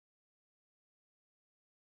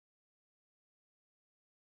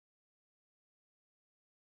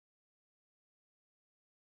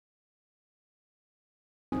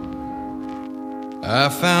I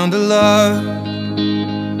found a love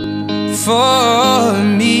for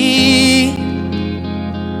me.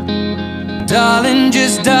 Darling,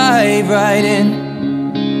 just dive right in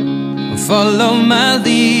and follow my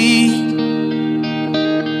lead.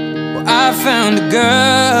 Well, I found a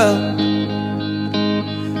girl,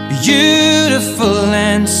 beautiful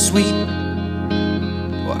and sweet.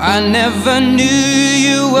 Well, I never knew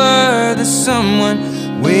you were the someone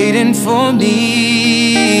waiting for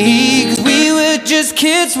me. 'Cause we were just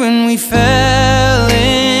kids when we fell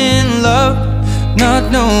in love,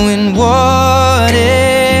 not knowing what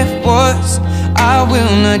it was. I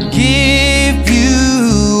will not give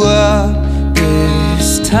you up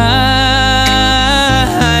this time.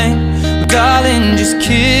 But darling, just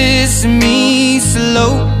kiss me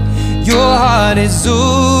slow. Your heart is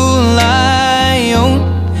all I own,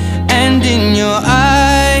 and in your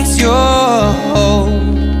eyes you're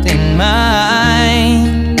holding mine.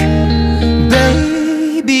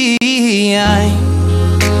 Baby, I'm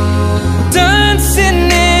dancing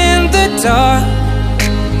in the dark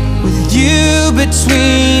with you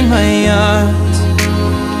between my arms,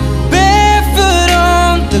 barefoot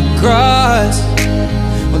on the grass.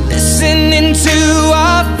 We're listening to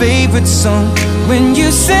our favorite song. When you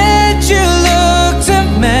said you looked a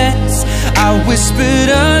mess, I whispered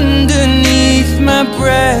underneath my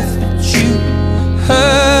breath, but you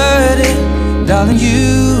heard it. Darling,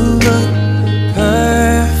 you look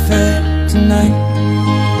perfect tonight.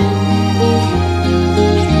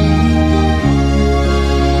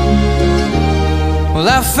 Well,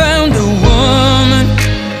 I found a woman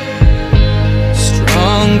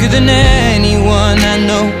stronger than anyone I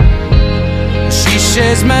know. She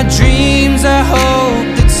shares my dreams. I hope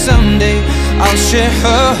that someday I'll share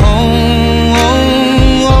her home.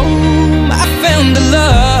 I found a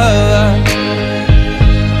love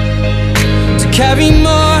to carry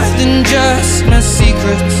more than just my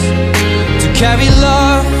secrets, to carry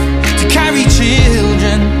love, to carry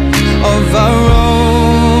children of our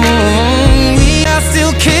own. We are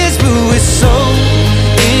still kids, but we're so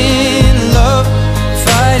in love,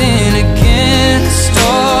 fighting against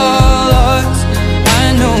all odds. I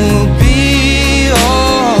know we'll be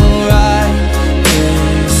alright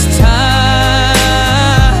this time.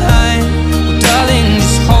 Well, darling,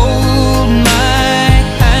 just hold my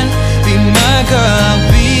hand, be my girl, I'll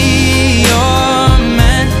be your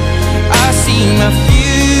man. I see my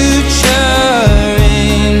future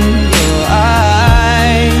in your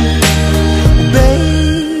eyes.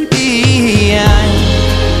 Baby, I'm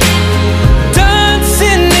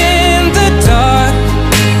dancing in the dark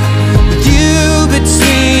with you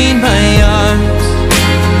between my arms,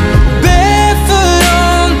 barefoot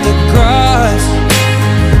on the grass,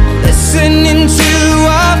 listening to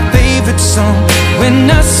our favorite song. When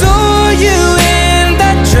I saw you in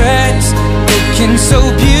that dress, looking so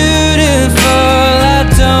beautiful, I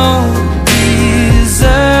don't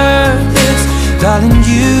deserve this. Darling,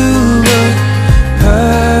 you look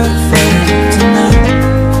perfect tonight.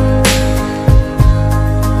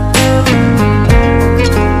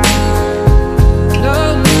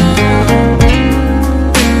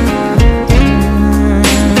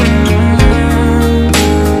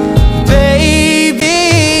 Baby,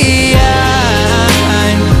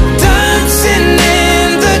 I'm dancing in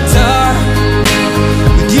the dark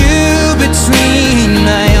with you between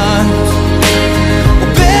my arms,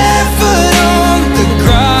 barefoot on the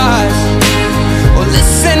grass, or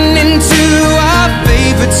listening to our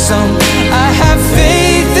favorite song. I have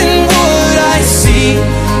faith in what I see.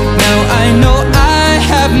 Now I know I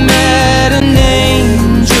have met an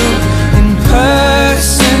angel in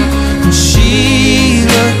person, and she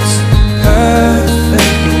looks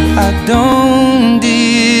perfect. I don't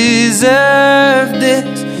deserve this.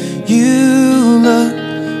 You look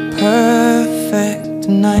perfect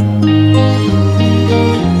tonight.